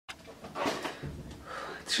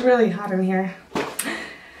It's really hot in here.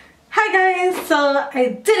 Hi guys, so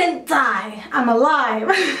I didn't die. I'm alive.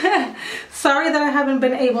 Sorry that I haven't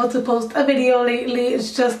been able to post a video lately.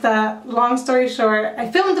 It's just that, long story short, I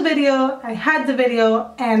filmed the video, I had the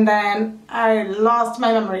video, and then I lost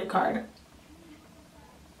my memory card.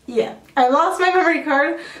 Yeah, I lost my memory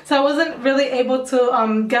card, so I wasn't really able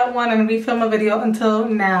to get one and refilm a video until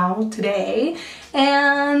now, today.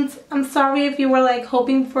 And I'm sorry if you were like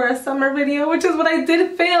hoping for a summer video, which is what I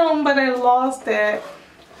did film, but I lost it.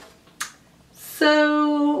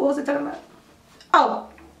 So, what was I talking about? Oh,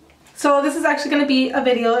 so this is actually going to be a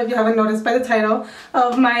video, if you haven't noticed by the title,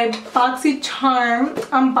 of my Boxycharm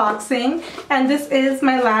unboxing. And this is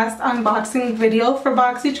my last unboxing video for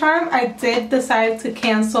Boxycharm. I did decide to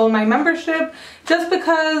cancel my membership just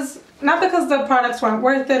because, not because the products weren't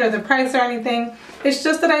worth it or the price or anything. It's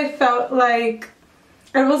just that I felt like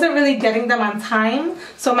I wasn't really getting them on time,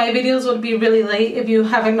 so my videos would be really late. If you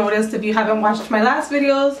haven't noticed, if you haven't watched my last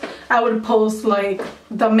videos, I would post like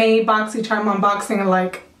the May Boxycharm unboxing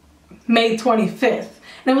like May 25th.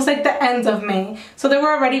 And it was like the end of May. So there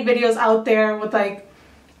were already videos out there with like,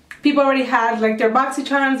 people already had like their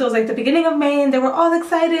Boxycharms. It was like the beginning of May and they were all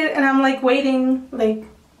excited and I'm like waiting, like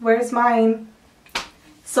where's mine?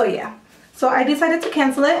 So yeah, so I decided to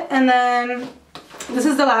cancel it, and then this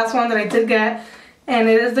is the last one that I did get. And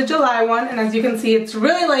it is the July one, and as you can see, it's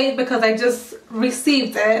really late because I just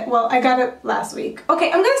received it. Well, I got it last week. Okay,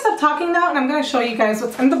 I'm gonna stop talking now and I'm gonna show you guys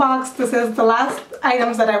what's in the box. This is the last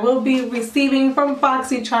items that I will be receiving from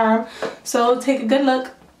Boxycharm. So take a good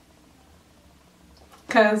look,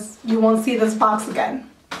 because you won't see this box again.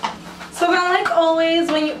 So then, like always,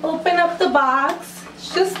 when you open up the box,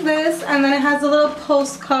 it's just this, and then it has a little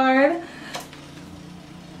postcard.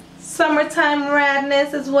 Summertime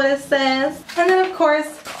Radness is what it says. And then of course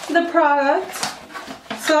the product.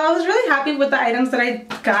 So I was really happy with the items that I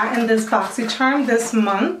got in this Boxycharm this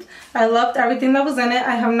month. I loved everything that was in it.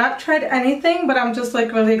 I have not tried anything, but I'm just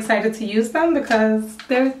like really excited to use them because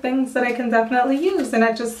they're things that I can definitely use and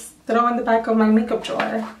I just throw in the back of my makeup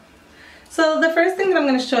drawer. So the first thing that I'm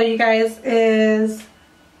going to show you guys is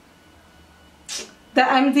the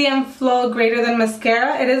MDM Flow Greater Than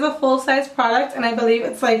Mascara. It is a full-size product and I believe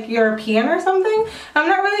it's like European or something. I'm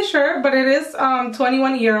not really sure, but it is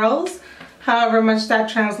 21 euros, however much that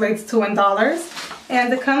translates to in dollars.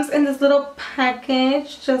 And it comes in this little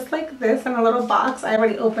package just like this in a little box. I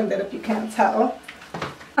already opened it if you can't tell.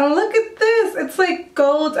 And look at this, it's like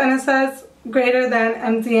gold and it says Greater Than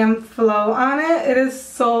MDM Flow on it. It is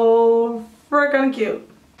so freaking cute.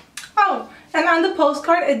 Oh, and on the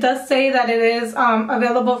postcard, it does say that it is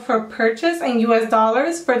available for purchase in US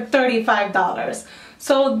dollars for $35.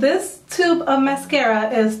 So this tube of mascara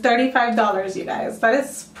is $35, you guys. That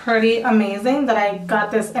is pretty amazing that I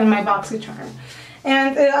got this in my Boxycharm.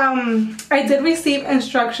 And I did receive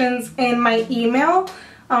instructions in my email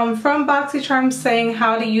from Boxycharm saying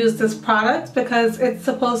how to use this product because it's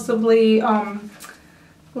supposedly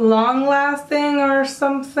long-lasting or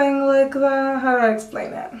something like that. How do I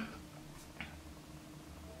explain it?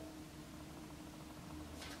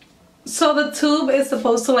 So the tube is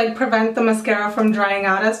supposed to like prevent the mascara from drying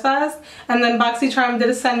out as fast, and then Boxycharm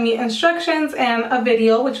did send me instructions and a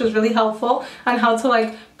video which was really helpful on how to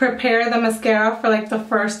like prepare the mascara for like the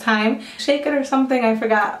first time. Shake it or something, I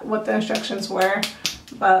forgot what the instructions were,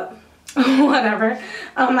 but whatever.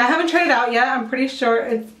 I haven't tried it out yet. I'm pretty sure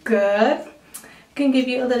it's good. I can give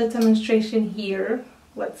you a little demonstration here.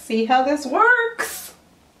 Let's see how this works.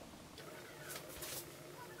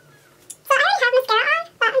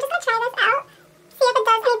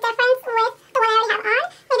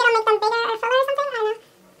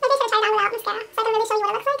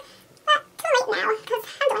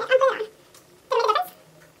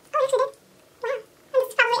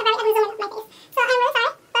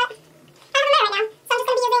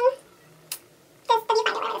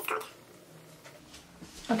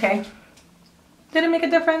 Okay, did it make a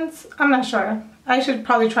difference? I'm not sure. I should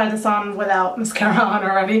probably try this on without mascara on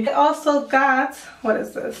already. I also got, what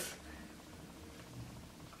is this?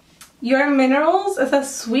 Your Minerals. It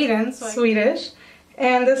says Sweden, so Swedish.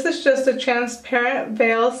 And this is just a transparent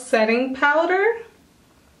veil setting powder.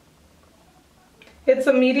 It's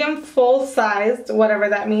a medium full sized, whatever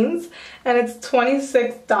that means, and it's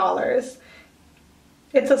 $26.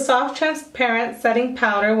 It's a soft transparent setting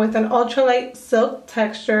powder with an ultralight silk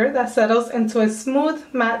texture that settles into a smooth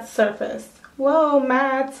matte surface. Whoa,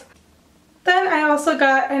 matte! Then I also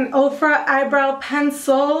got an Ofra eyebrow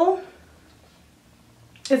pencil.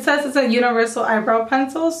 It says it's a universal eyebrow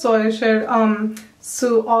pencil, so it should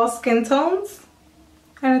suit all skin tones.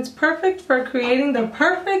 And it's perfect for creating the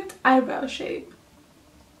perfect eyebrow shape.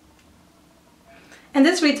 And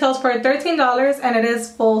this retails for $13 and it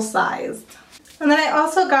is full sized. And then I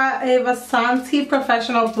also got a Vasanti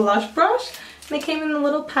Professional Blush Brush. And it came in a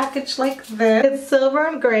little package like this. It's silver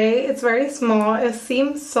and gray. It's very small. It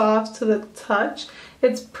seems soft to the touch.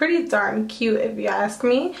 It's pretty darn cute if you ask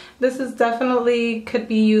me. This is definitely could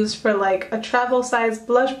be used for like a travel size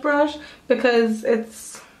blush brush because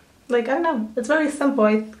it's like, I don't know, it's very simple.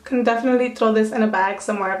 I can definitely throw this in a bag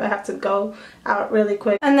somewhere if I have to go out really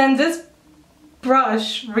quick. And then this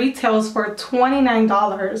brush retails for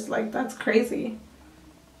 $29. Like, that's crazy.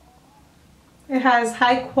 It has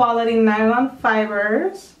high quality nylon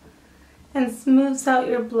fibers and smooths out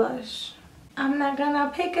your blush. I'm not gonna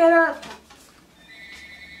pick it up.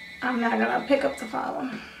 I'm not gonna pick up the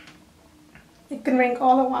phone. It can ring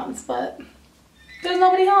all at once, but there's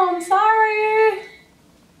nobody home, sorry.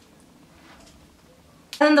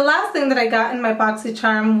 And the last thing that I got in my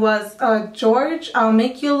Boxycharm was George I'll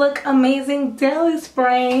Make You Look Amazing Daily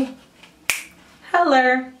Spray.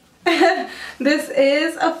 Hello. This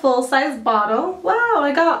is a full-size bottle. Wow,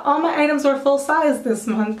 I got all my items were full-size this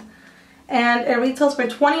month. And it retails for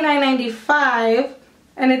 $29.95.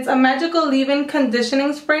 And it's a magical leave-in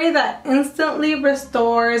conditioning spray that instantly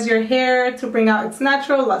restores your hair to bring out its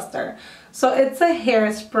natural luster. So it's a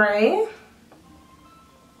hairspray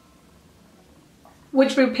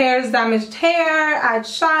which repairs damaged hair,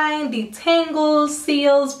 adds shine, detangles,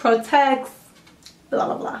 seals, protects, blah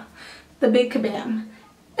blah blah. The big kabam.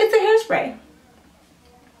 It's a hairspray.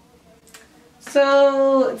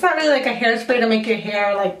 So it's not really like a hairspray to make your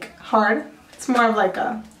hair like hard. It's more of like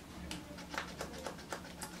a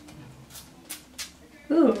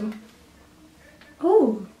ooh.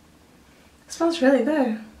 Ooh. It smells really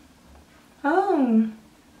good. Oh.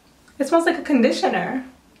 It smells like a conditioner.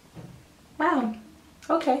 Wow.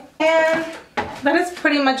 Okay. And that is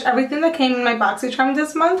pretty much everything that came in my Boxycharm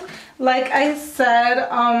this month. Like I said,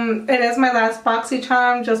 it is my last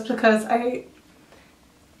Boxycharm just because I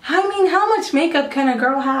mean, how much makeup can a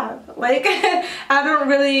girl have? Like, I don't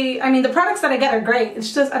really, I mean, the products that I get are great.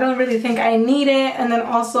 It's just, I don't really think I need it. And then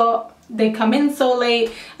also, they come in so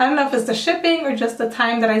late. I don't know if it's the shipping or just the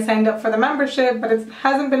time that I signed up for the membership, but it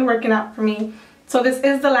hasn't been working out for me. So this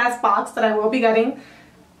is the last box that I will be getting.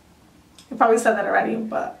 I probably said that already,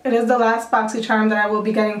 but it is the last Boxycharm that I will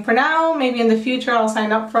be getting for now. Maybe in the future I'll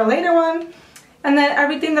sign up for a later one. And then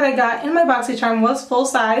everything that I got in my Boxycharm was full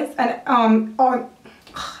size and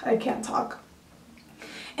I can't talk.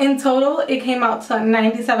 In total, it came out to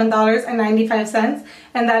 $97.95,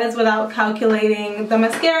 and that is without calculating the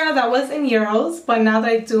mascara that was in euros. But now that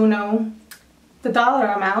I do know the dollar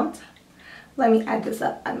amount, let me add this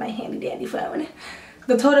up on my handy dandy phone.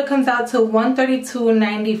 The total comes out to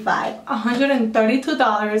 $132.95.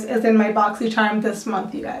 $132 is in my Boxycharm this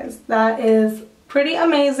month, you guys. That is pretty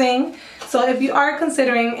amazing. So if you are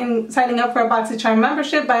considering signing up for a Boxycharm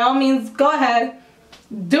membership, by all means, go ahead.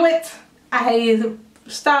 Do it. I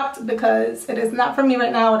stopped because it is not for me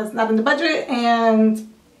right now. It is not in the budget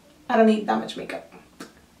and I don't need that much makeup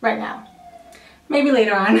right now. Maybe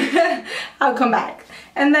later on I'll come back.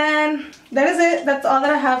 And then that is it. That's all that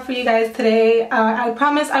I have for you guys today. I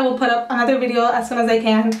promise I will put up another video as soon as I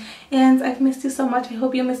can. And I've missed you so much. I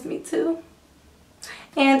hope you missed me too.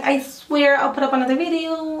 And I swear I'll put up another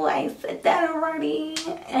video. I said that already.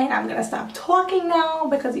 And I'm gonna stop talking now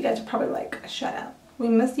because you guys are probably like, shut up. We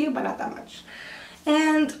missed you, but not that much.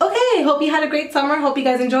 And okay, hope you had a great summer. Hope you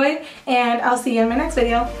guys enjoyed. And I'll see you in my next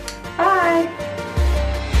video. Bye!